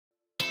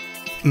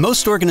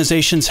Most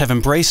organizations have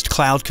embraced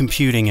cloud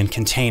computing and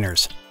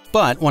containers,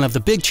 but one of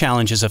the big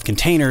challenges of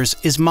containers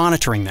is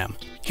monitoring them.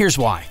 Here's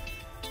why.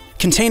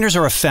 Containers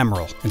are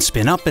ephemeral and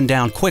spin up and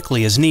down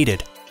quickly as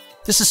needed.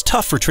 This is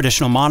tough for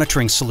traditional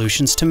monitoring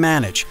solutions to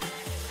manage.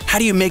 How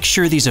do you make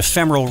sure these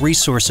ephemeral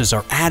resources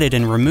are added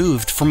and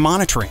removed from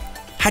monitoring?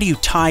 How do you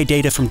tie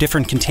data from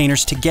different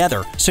containers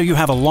together so you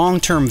have a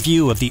long-term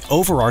view of the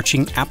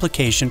overarching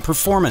application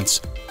performance?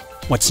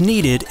 What's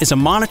needed is a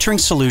monitoring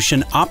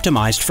solution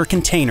optimized for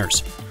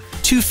containers.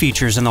 Two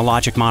features in the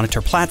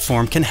LogicMonitor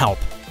platform can help.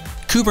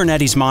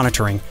 Kubernetes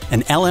monitoring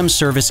and LM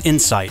Service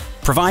Insight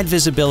provide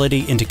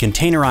visibility into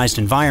containerized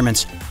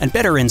environments and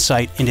better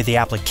insight into the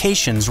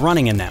applications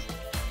running in them.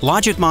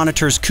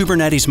 LogicMonitor's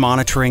Kubernetes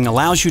monitoring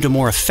allows you to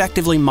more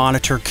effectively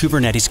monitor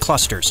Kubernetes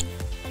clusters.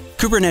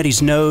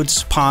 Kubernetes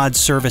nodes, pods,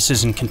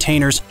 services, and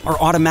containers are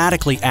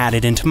automatically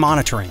added into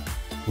monitoring.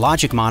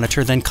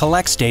 LogicMonitor then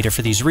collects data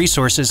for these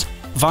resources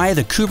via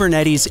the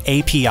Kubernetes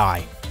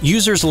API.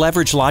 Users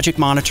leverage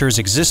LogicMonitor's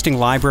existing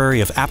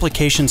library of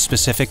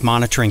application-specific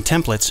monitoring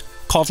templates,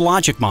 called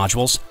Logic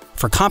Modules,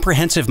 for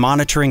comprehensive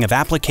monitoring of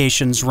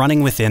applications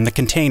running within the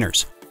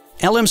containers.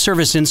 LM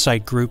Service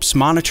Insight groups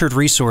monitored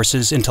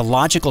resources into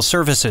logical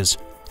services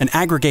and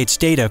aggregates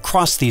data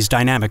across these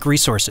dynamic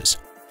resources.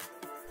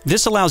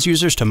 This allows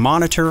users to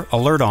monitor,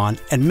 alert on,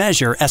 and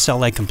measure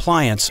SLA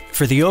compliance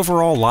for the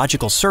overall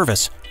logical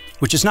service,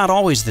 which is not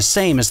always the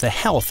same as the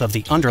health of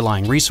the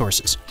underlying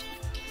resources.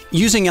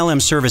 Using LM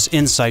Service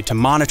Insight to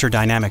monitor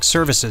dynamic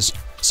services,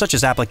 such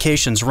as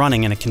applications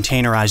running in a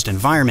containerized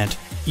environment,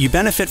 you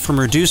benefit from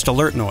reduced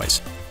alert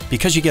noise,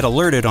 because you get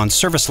alerted on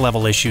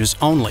service-level issues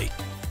only.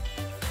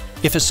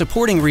 If a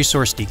supporting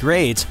resource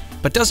degrades,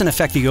 but doesn't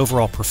affect the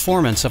overall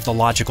performance of the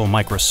logical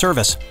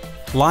microservice,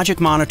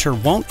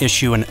 LogicMonitor won't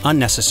issue an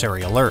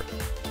unnecessary alert.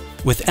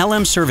 With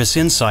LM Service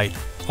Insight,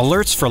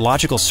 alerts for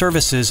logical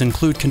services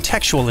include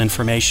contextual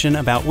information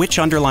about which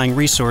underlying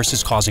resource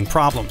is causing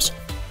problems.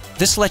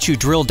 This lets you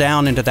drill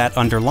down into that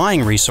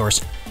underlying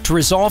resource to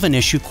resolve an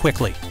issue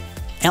quickly.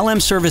 LM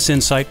Service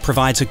Insight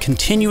provides a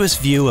continuous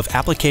view of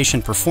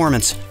application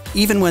performance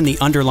even when the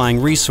underlying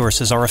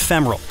resources are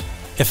ephemeral.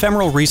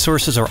 Ephemeral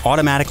resources are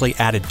automatically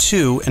added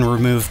to and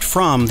removed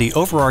from the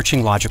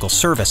overarching logical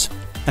service,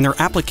 and their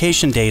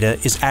application data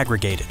is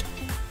aggregated.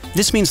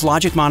 This means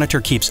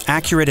LogicMonitor keeps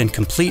accurate and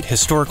complete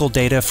historical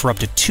data for up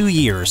to 2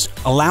 years,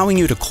 allowing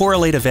you to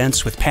correlate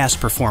events with past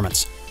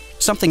performance,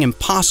 something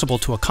impossible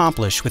to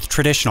accomplish with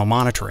traditional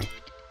monitoring.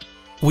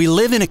 We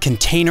live in a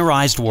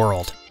containerized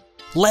world.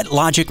 Let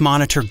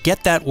LogicMonitor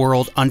get that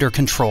world under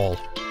control.